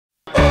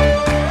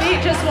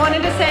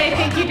wanted to say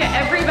thank you to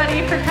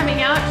everybody for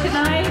coming out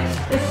tonight.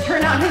 This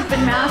turnout has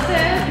been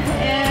massive,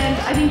 and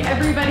I think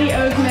everybody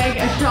owes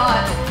Meg a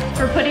shot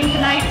for putting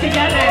tonight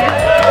together.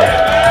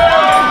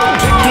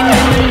 Drinking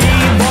in the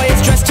lead, boy,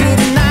 it's dressed to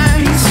the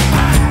nines.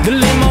 The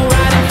limo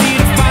riding feet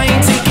of fire,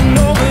 taking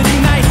over the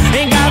night.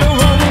 Ain't gotta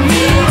roll with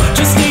me,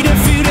 just need a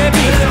few that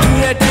beat. Do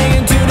that thing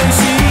until they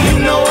see.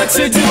 You know what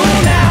to do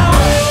now.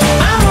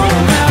 I'm all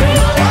about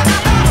it.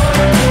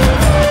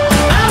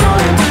 I'm all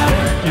about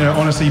it. You know,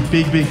 honestly,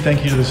 big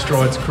thank you to the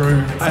Strides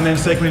crew, and then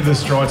secondly to the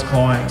Strides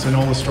clients and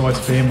all the Strides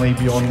family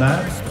beyond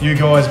that. You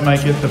guys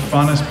make it the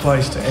funnest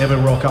place to ever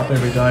rock up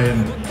every day,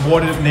 and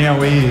what it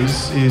now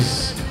is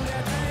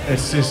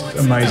it's just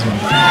amazing.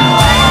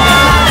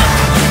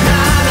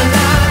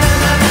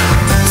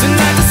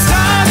 Tonight the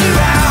stars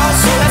are out,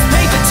 so let's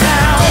paint the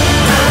town.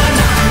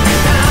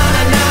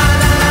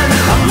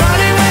 I'm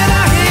running when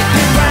I hit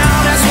the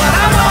ground, that's what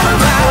I'm all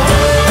about.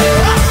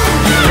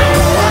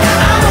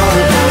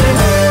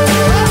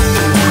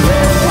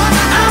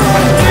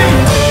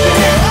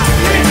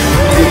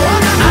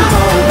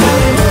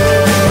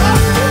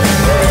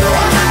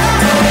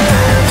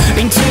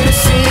 Into the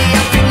city,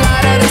 I feel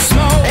lighter than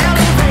smoke.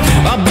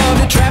 Above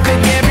the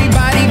traffic,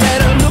 everybody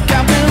better look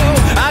out below.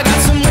 I got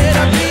somewhere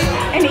to be.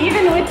 And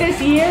even with this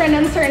year and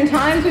uncertain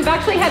times, we've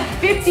actually had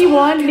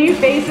 51 new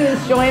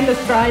faces join the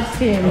Strides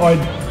team. I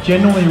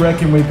genuinely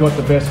reckon we've got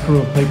the best crew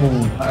of people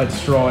at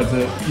Strides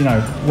that, you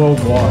know,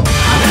 worldwide.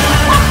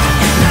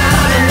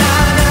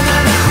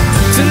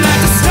 Tonight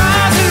the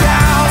stars are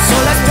out, so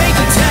let's paint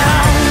the town.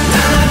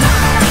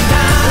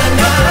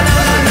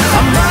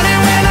 I'm running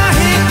when I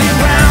hit the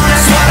ground,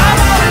 that's what I'm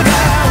all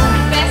about.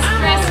 Best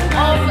dress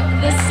of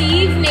this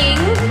evening,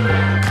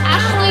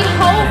 Ashley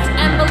Holt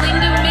and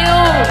Belinda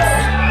Mills.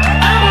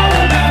 I'm all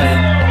about it.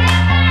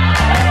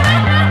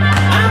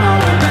 I'm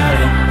all about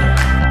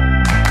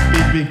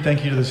it. Big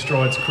thank you to the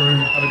Strides crew.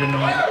 Have a good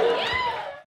night.